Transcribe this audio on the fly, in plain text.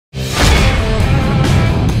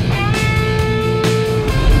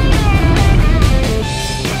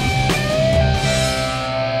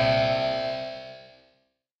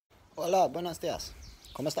buenos dias.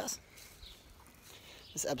 ¿Cómo estás?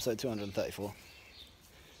 This is episode 234.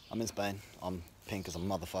 I'm in Spain. I'm pink as a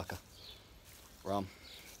motherfucker. Rum.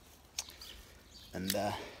 And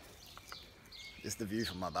this is the view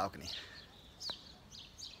from my balcony.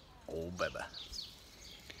 Oh, baby.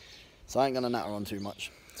 So I ain't gonna natter on too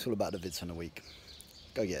much. It's all about the vids from the week.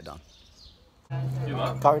 Go get it done.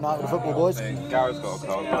 Curry night with the football boys. Gareth's got a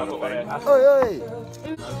cold, by the way. Oi, oi!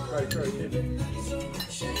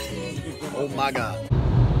 Oh my god.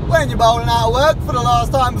 When you're bowling out of work for the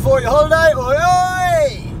last time before your holiday, oi,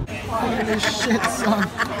 oi! Holy shit, son.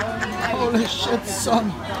 Holy shit,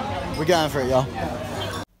 son. We're going for it, y'all.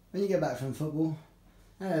 When you get back from football,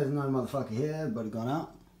 there's no motherfucker here, everybody gone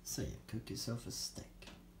out. So you cook yourself a steak.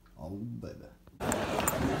 Oh, baby.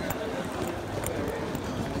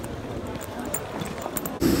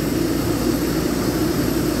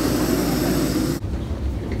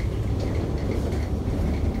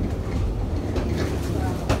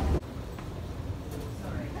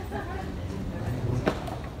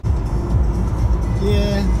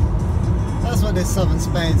 Yeah, that's what this southern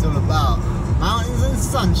Spain's all about. Mountains and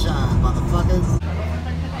sunshine, motherfuckers.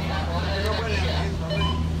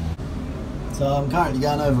 So I'm currently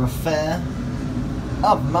going over a fare,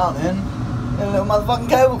 up a mountain, in a little motherfucking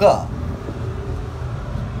cable car.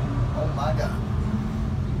 Oh my god.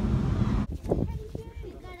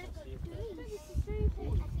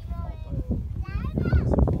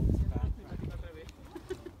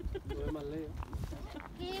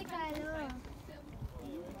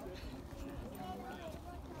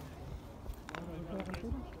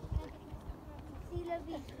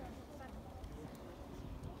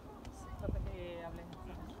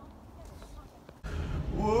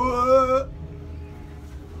 What?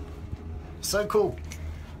 So cool.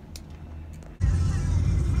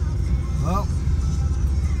 Well,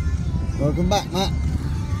 welcome back, Matt.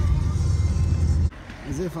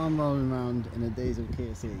 As if I'm rolling around in a diesel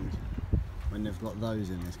Kia Ceed when they've got those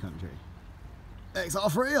in this country.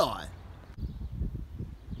 XR3i.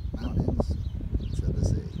 Mountains to the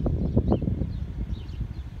sea.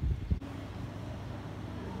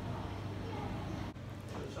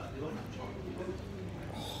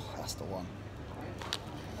 That's the one.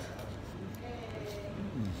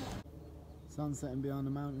 Sun setting behind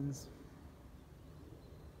the mountains.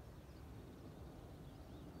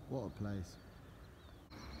 What a place.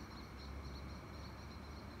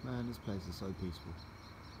 Man, this place is so peaceful.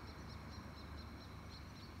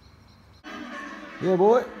 Yeah,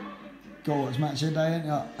 boy. Got what's match your day, ain't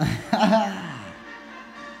ya?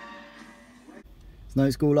 It's no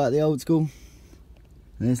school like the old school.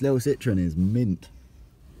 And this little Citroen is mint.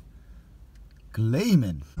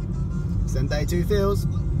 Gleaming. Send day 2 feels.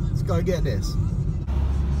 Let's go get this.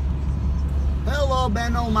 Hello,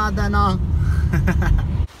 Benno Madonna.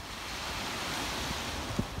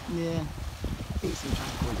 Yeah, peace and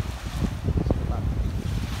tranquility.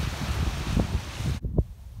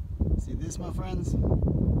 See this, my friends?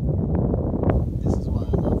 This is why I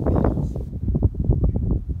love Venus.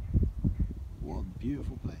 What a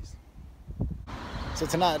beautiful place. So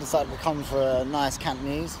tonight I decided to come for a nice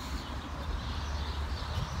Cantonese.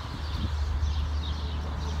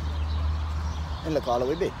 In the car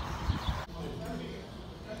we be.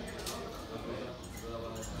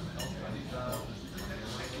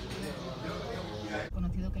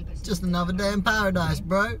 Just another day in paradise,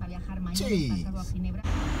 bro. Jeez.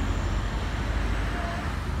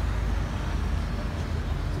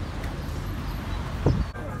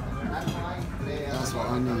 That's what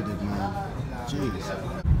I needed, man. Jeez.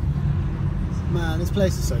 Man, this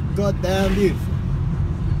place is so goddamn beautiful.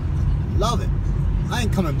 Love it. I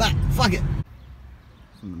ain't coming back. Fuck it.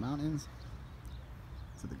 From the mountains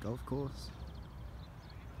to the golf course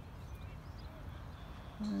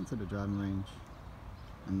and to the driving range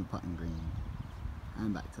and the putting green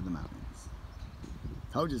and back to the mountains.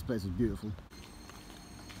 Told you this place was beautiful.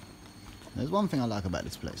 There's one thing I like about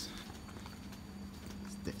this place.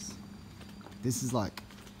 It's this. This is like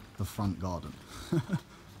the front garden.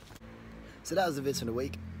 So that was the vids for the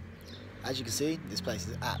week. As you can see, this place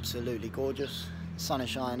is absolutely gorgeous. The sun is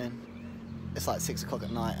shining. It's like 6 o'clock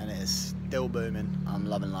at night and it is still booming. I'm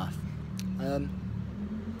loving life. I've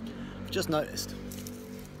just noticed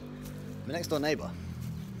my next door neighbour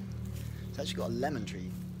has actually got a lemon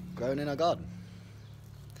tree growing in her garden.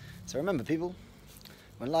 So remember, people,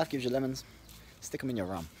 when life gives you lemons, stick them in your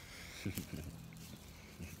rum.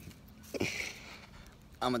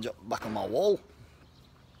 I'm gonna drop back on my wall.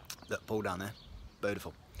 Look, pull down there.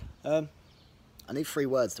 Beautiful. I need 3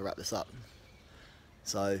 words to wrap this up.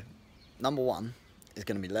 So, number 1 is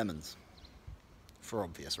going to be lemons, for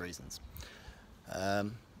obvious reasons.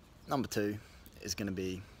 Number 2 is going to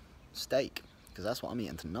be steak, because that's what I'm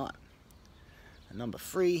eating tonight. And number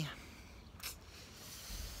 3,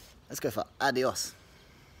 let's go for adios.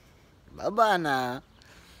 Bye bye now.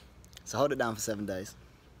 So hold it down for 7 days,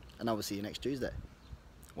 and I will see you next Tuesday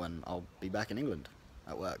when I'll be back in England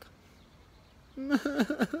at work.